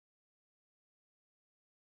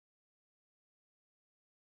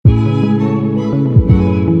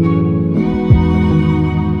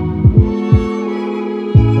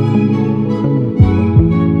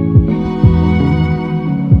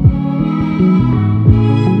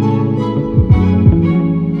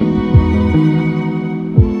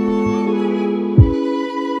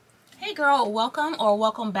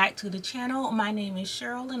welcome back to the channel. My name is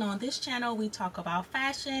Cheryl, and on this channel we talk about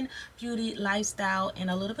fashion, beauty, lifestyle, and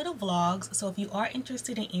a little bit of vlogs. So if you are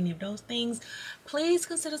interested in any of those things, please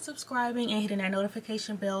consider subscribing and hitting that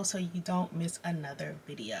notification bell so you don't miss another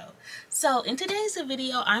video. So in today's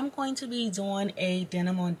video, I'm going to be doing a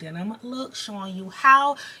denim on denim look, showing you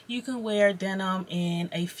how you can wear denim in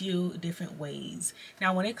a few different ways.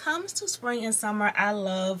 Now when it comes to spring and summer, I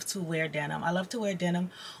love to wear denim. I love to wear denim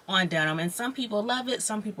on denim, and some people love it,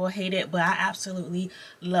 some people hate it, but I absolutely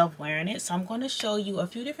love wearing it. So I'm going to show you a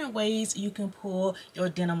few different ways you can pull your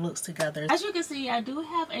denim looks together. As you can see, I do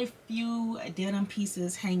have a few denim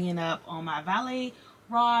pieces hanging up on my valet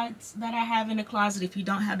rods that I have in the closet. If you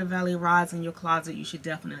don't have the valet rods in your closet, you should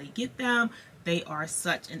definitely get them. They are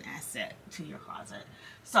such an asset to your closet.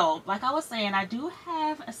 So like I was saying, I do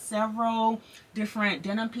have several different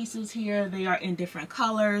denim pieces here. They are in different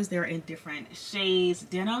colors, they're in different shades.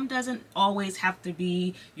 Denim doesn't always have to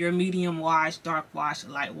be your medium wash, dark wash,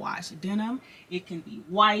 light wash denim. It can be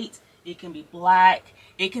white, it can be black,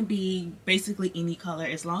 it can be basically any color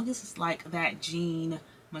as long as it's like that jean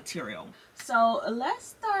material. So let's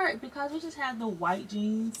start, because we just have the white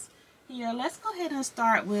jeans here, let's go ahead and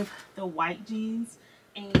start with the white jeans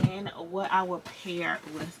and what I will pair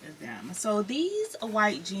with them. So these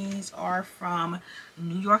white jeans are from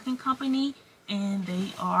New York & Company, and they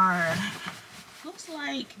are, looks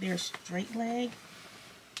like they're straight leg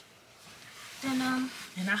denim,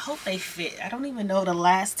 and I hope they fit. I don't even know the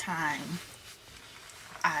last time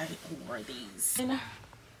I wore these. And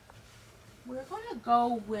we're gonna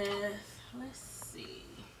go with, let's see,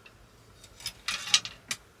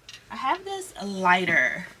 I have this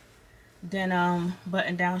lighter denim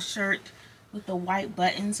button down shirt with the white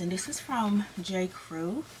buttons, and this is from J.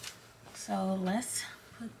 Crew. So let's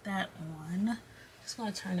put that on. Just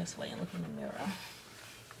gonna turn this way and look in the mirror.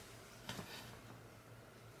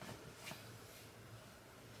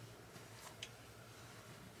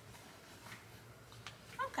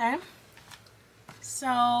 Okay,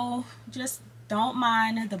 so just don't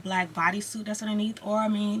mind the black bodysuit that's underneath, or I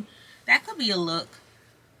mean that could be a look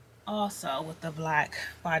also with the black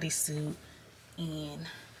bodysuit and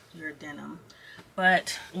your denim,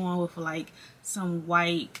 but on with like some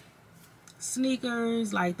white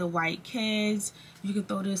sneakers, like the white Keds. You can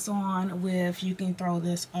throw this on with, you can throw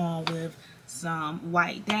this on with some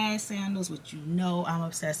white dad sandals, which you know I'm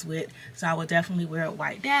obsessed with, so I would definitely wear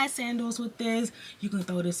white dad sandals with this. You can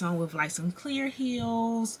throw this on with like some clear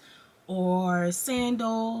heels or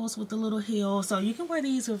sandals with the little heels. So you can wear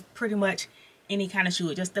these with pretty much any kind of shoe.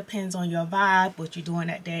 It just depends on your vibe, what you're doing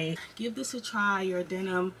that day. Give this a try, your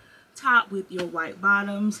denim top with your white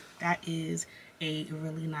bottoms. That is a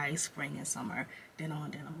really nice spring and summer denim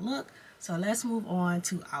on denim look. So let's move on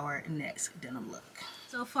to our next denim look.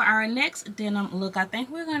 So for our next denim look, I think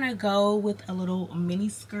we're gonna go with a little mini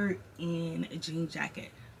skirt and a jean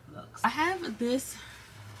jacket looks. I have this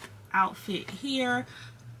outfit here,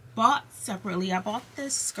 bought separately. I bought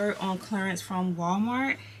this skirt on clearance from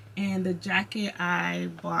Walmart, and the jacket I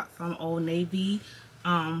bought from Old Navy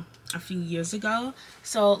a few years ago.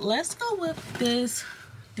 So let's go with this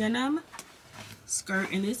denim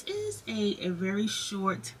skirt, and this is a very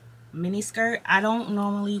short mini skirt. I don't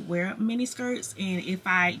normally wear mini skirts, and if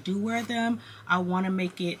I do wear them, I want to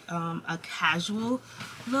make it a casual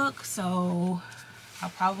look, so I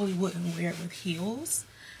probably wouldn't wear it with heels.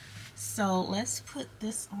 So let's put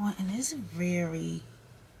this on, and it's very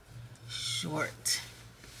short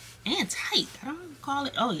and tight. I don't call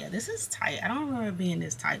it, oh yeah, this is tight. I don't remember it being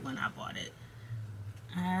this tight when I bought it.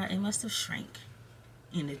 It must have shrank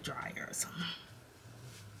in the dryer or something.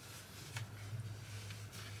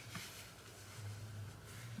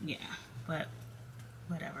 Yeah, but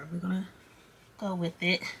whatever, we're gonna go with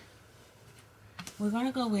it.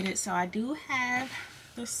 So I do have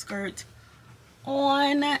the skirt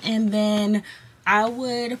on, and then I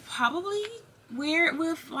would probably wear it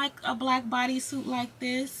with like a black bodysuit like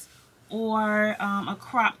this, or a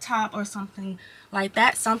crop top or something like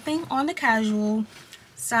that, something on the casual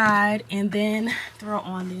side, and then throw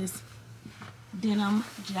on this denim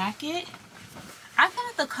jacket. I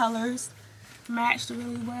thought the colors matched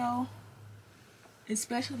really well,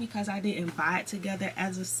 especially because I didn't buy it together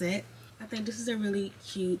as a set. I think this is a really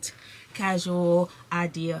cute casual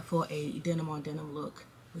idea for a denim on denim look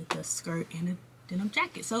with a skirt and a denim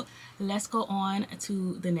jacket. So let's go on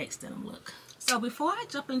to the next denim look. So before I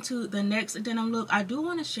jump into the next denim look, I do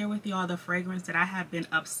want to share with y'all the fragrance that I have been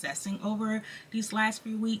obsessing over these last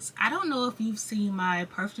few weeks. I don't know if you've seen my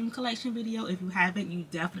perfume collection video. If you haven't, you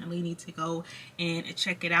definitely need to go and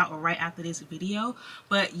check it out right after this video.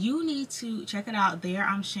 But you need to check it out. There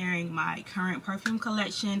I'm sharing my current perfume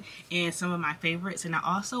collection and some of my favorites. And I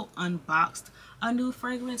also unboxed a new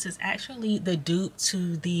fragrance. Is actually the dupe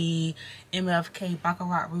to the MFK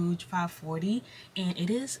Baccarat Rouge 540, and it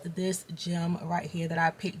is this gem right here that I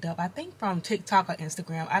picked up, I think from TikTok or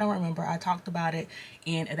Instagram. I don't remember. I talked about it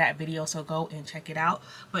in that video, so go and check it out.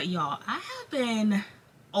 But y'all, I have been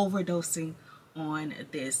overdosing on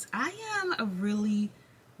this. I am really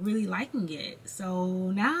liking it. So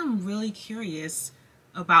now I'm really curious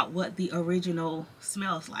about what the original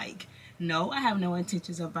smells like. No, I have no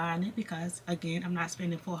intentions of buying it because, again, I'm not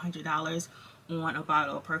spending $400 on a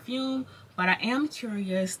bottle of perfume, but I am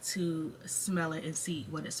curious to smell it and see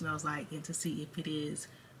what it smells like and to see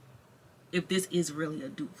if this is really a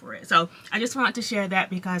dupe for it. So I just wanted to share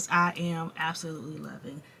that because I am absolutely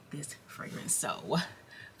loving this fragrance. So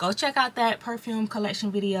go check out that perfume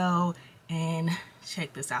collection video and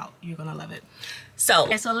check this out. You're gonna love it. So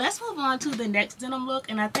let's move on to the next denim look,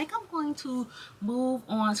 and I think I'm going to move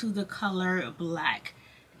on to the color black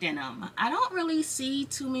denim. I don't really see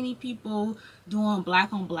too many people doing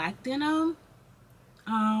black on black denim.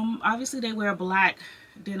 Obviously they wear black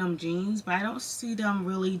denim jeans, but I don't see them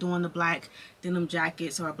really doing the black denim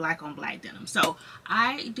jackets or black on black denim. So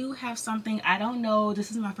I do have something. I don't know,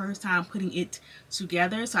 this is my first time putting it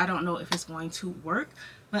together, so I don't know if it's going to work,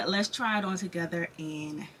 but let's try it on together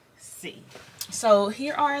and see. So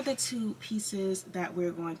here are the two pieces that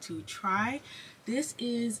we're going to try. This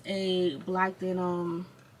is a black denim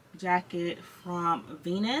jacket from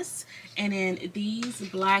Venus, and then these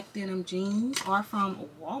black denim jeans are from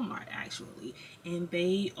Walmart actually, and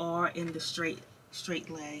they are in the straight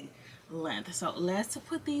leg length. So let's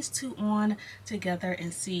put these two on together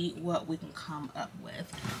and see what we can come up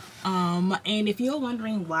with. And if you're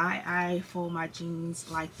wondering why I fold my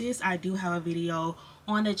jeans like this, I do have a video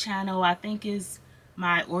on the channel. I think is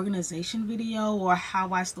my organization video or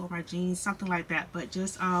how I store my jeans, something like that. But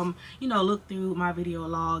just you know, look through my video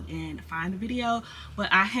log and find the video.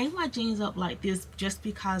 But I hang my jeans up like this just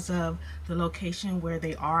because of the location where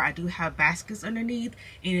they are. I do have baskets underneath,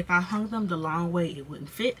 and if I hung them the long way it wouldn't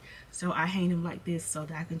fit, so I hang them like this so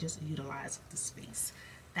that I can just utilize the space.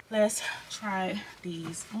 Let's try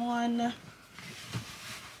these on.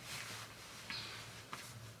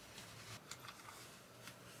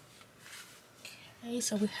 Okay,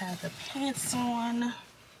 so we have the pants on.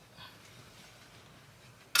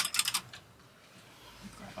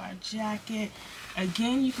 Grab our jacket.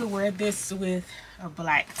 Again, you could wear this with a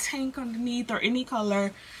black tank underneath or any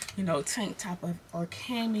color, you know, tank top or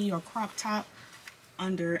cami or crop top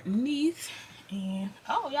underneath. And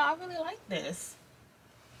oh y'all, I really like this.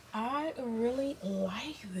 I really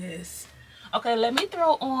like this. Okay, let me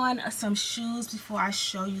throw on some shoes before I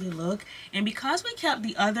show you the look. And because we kept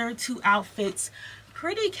the other two outfits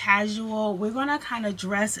pretty casual, we're gonna kind of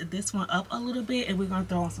dress this one up a little bit, and we're gonna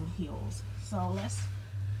throw on some heels. So let's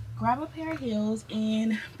grab a pair of heels,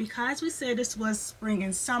 and because we said this was spring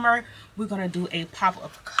and summer, we're gonna do a pop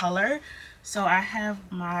of color. So I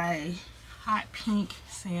have my hot pink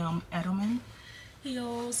Sam Edelman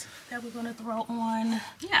heels that we're gonna throw on.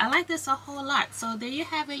 Yeah, I like this a whole lot. So there you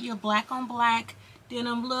have it, your black on black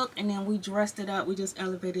denim look, and then we dressed it up. We just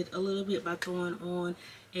elevated a little bit by throwing on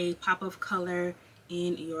a pop of color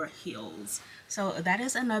in your heels. So that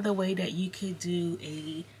is another way that you could do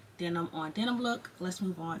a denim on denim look. Let's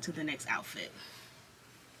move on to the next outfit.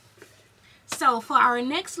 So for our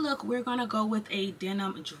next look, we're gonna go with a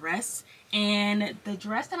denim dress, and the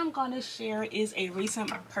dress that I'm going to share is a recent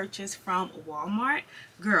purchase from Walmart.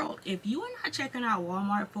 Girl, if you are not checking out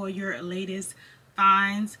Walmart for your latest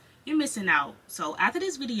finds, you're missing out. So after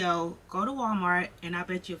this video, go to Walmart and I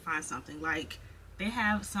bet you'll find something. Like, they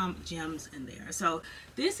have some gems in there. So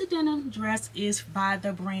this denim dress is by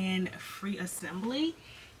the brand Free Assembly,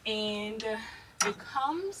 and it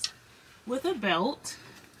comes with a belt,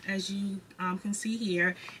 as you can see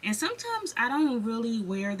here. And sometimes I don't really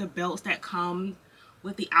wear the belts that come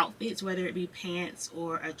with the outfits, whether it be pants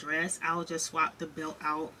or a dress. I'll just swap the belt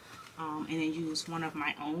out and then use one of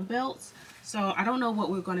my own belts. So I don't know what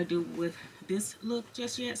we're going to do with this look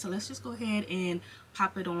just yet, so let's just go ahead and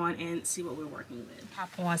pop it on and see what we're working with. Pop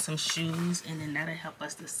on some shoes, and then that'll help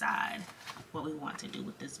us decide what we want to do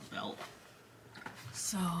with this belt.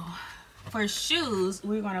 So for shoes,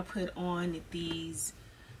 we're going to put on these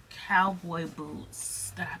cowboy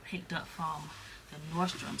boots that I picked up from the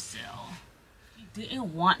Nordstrom sale.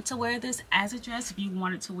 didn't want to wear this as a dress, if you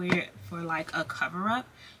wanted to wear it for like a cover-up,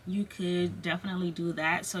 you could definitely do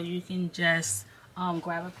that. So you can just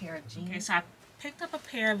grab a pair of jeans. Okay, so I picked up a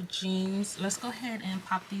pair of jeans. Let's go ahead and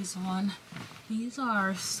pop these on. These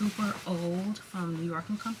are super old from New York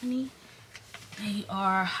 & Company. They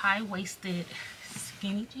are high-waisted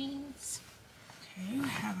skinny jeans. Okay, we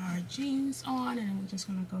have our jeans on, and we're just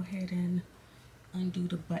gonna go ahead and undo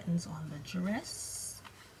the buttons on the dress.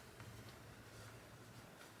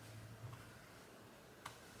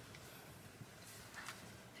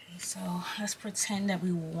 Okay, so let's pretend that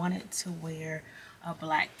we wanted to wear a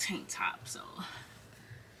black tank top. So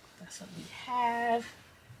that's what we have,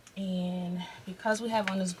 and because we have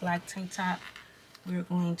on this black tank top, we're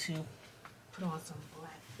going to put on some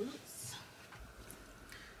black boots.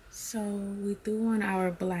 So we threw on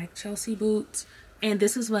our black Chelsea boots, and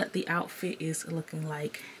this is what the outfit is looking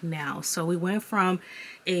like now. So we went from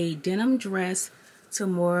a denim dress to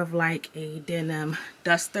more of like a denim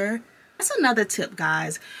duster. That's another tip,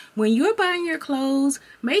 guys. When you're buying your clothes,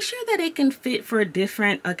 make sure that it can fit for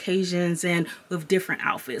different occasions and with different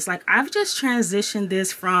outfits. Like, I've just transitioned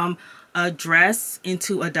this from a dress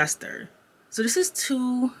into a duster. So this is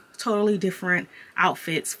two totally different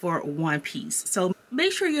outfits for one piece. So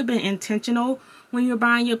make sure you're being intentional when you're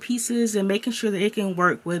buying your pieces and making sure that it can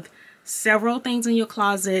work with several things in your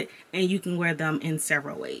closet and you can wear them in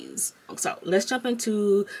several ways. So let's jump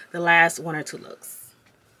into the last one or two looks.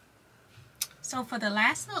 So for the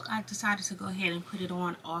last look, I decided to go ahead and put it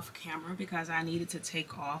on off camera because I needed to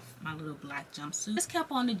take off my little black jumpsuit. Just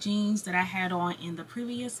kept on the jeans that I had on in the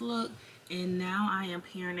previous look, and now I am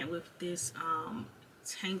pairing it with this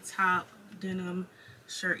tank top denim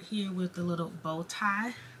shirt here with the little bow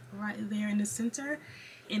tie right there in the center.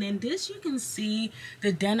 And in this, you can see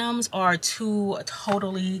the denims are two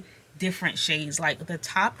totally different shades. Like, the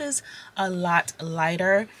top is a lot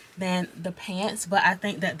lighter than the pants, but I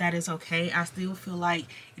think that that is okay. I still feel like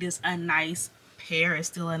it is a nice pair. It's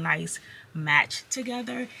still a nice match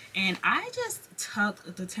together, and I just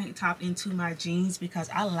tucked the tank top into my jeans because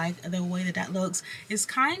I like the way that that looks. It's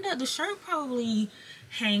kind of, the shirt probably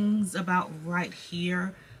hangs about right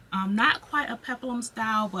here. Not quite a peplum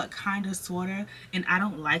style, but kind of sorta, and I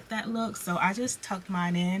don't like that look, so I just tucked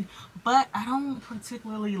mine in. But I don't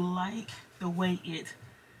particularly like the way it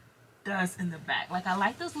does in the back. Like, I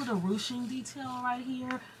like this little ruching detail right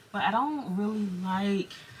here, but I don't really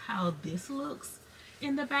like how this looks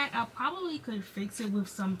in the back. I probably could fix it with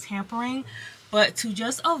some tampering, but to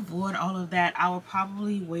just avoid all of that, I would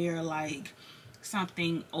probably wear like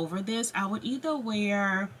something over this. I would either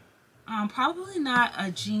wear probably not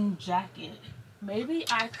a jean jacket. Maybe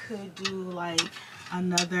I could do like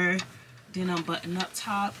another denim button-up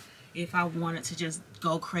top if I wanted to just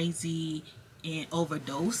go crazy and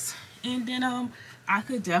overdose in denim. I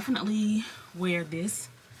could definitely wear this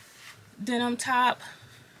denim top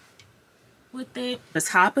with it. The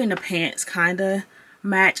top and the pants kind of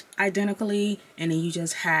match identically, and then you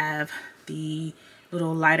just have the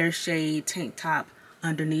little lighter shade tank top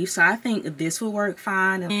underneath. So I think this will work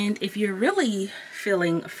fine. And if you're really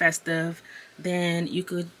feeling festive, then you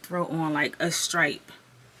could throw on like a stripe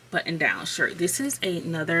button down shirt. This is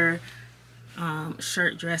another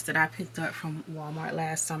shirt dress that I picked up from Walmart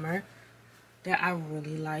last summer that I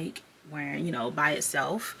really like wearing, you know, by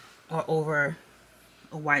itself or over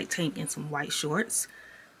a white tank and some white shorts.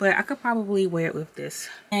 But I could probably wear it with this.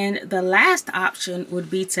 And the last option would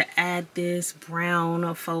be to add this brown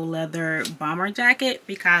faux leather bomber jacket,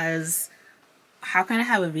 because how can I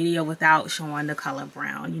have a video without showing the color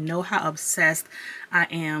brown? You know how obsessed I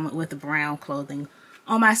am with brown clothing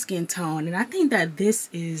on my skin tone. And I think that this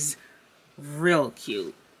is real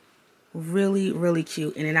cute. Really, really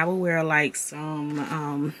cute. And then I will wear like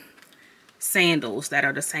some sandals that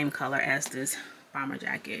are the same color as this bomber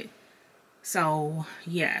jacket. So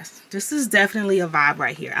yes, this is definitely a vibe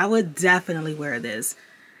right here. I would definitely wear this.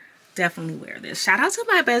 Definitely wear this. Shout out to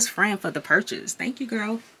my best friend for the purchase. Thank you,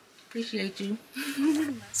 girl. Appreciate you.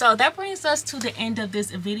 So that brings us to the end of this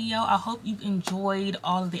video. I hope you enjoyed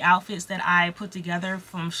all of the outfits that I put together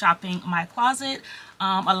from shopping my closet.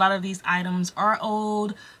 A lot of these items are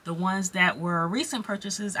old. The ones that were recent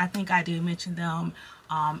purchases, I think I did mention them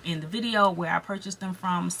in the video where I purchased them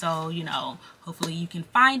from. So, you know, hopefully you can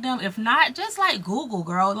find them. If not, just like Google,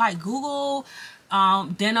 girl. Like, Google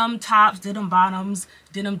denim tops, denim bottoms,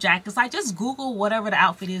 denim jackets. Like, just Google whatever the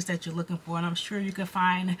outfit is that you're looking for, and I'm sure you can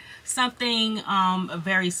find something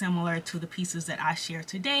very similar to the pieces that I shared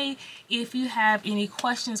today. If you have any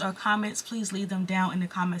questions or comments, please leave them down in the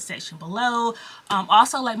comment section below.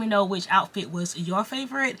 Also, let me know which outfit was your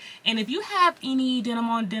favorite, and if you have any denim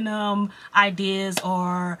on denim ideas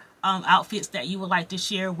or outfits that you would like to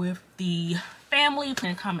share with the family, in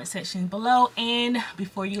the comment section below. And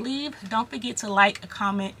before you leave, don't forget to like,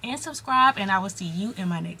 comment, and subscribe, and I will see you in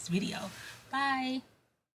my next video. Bye.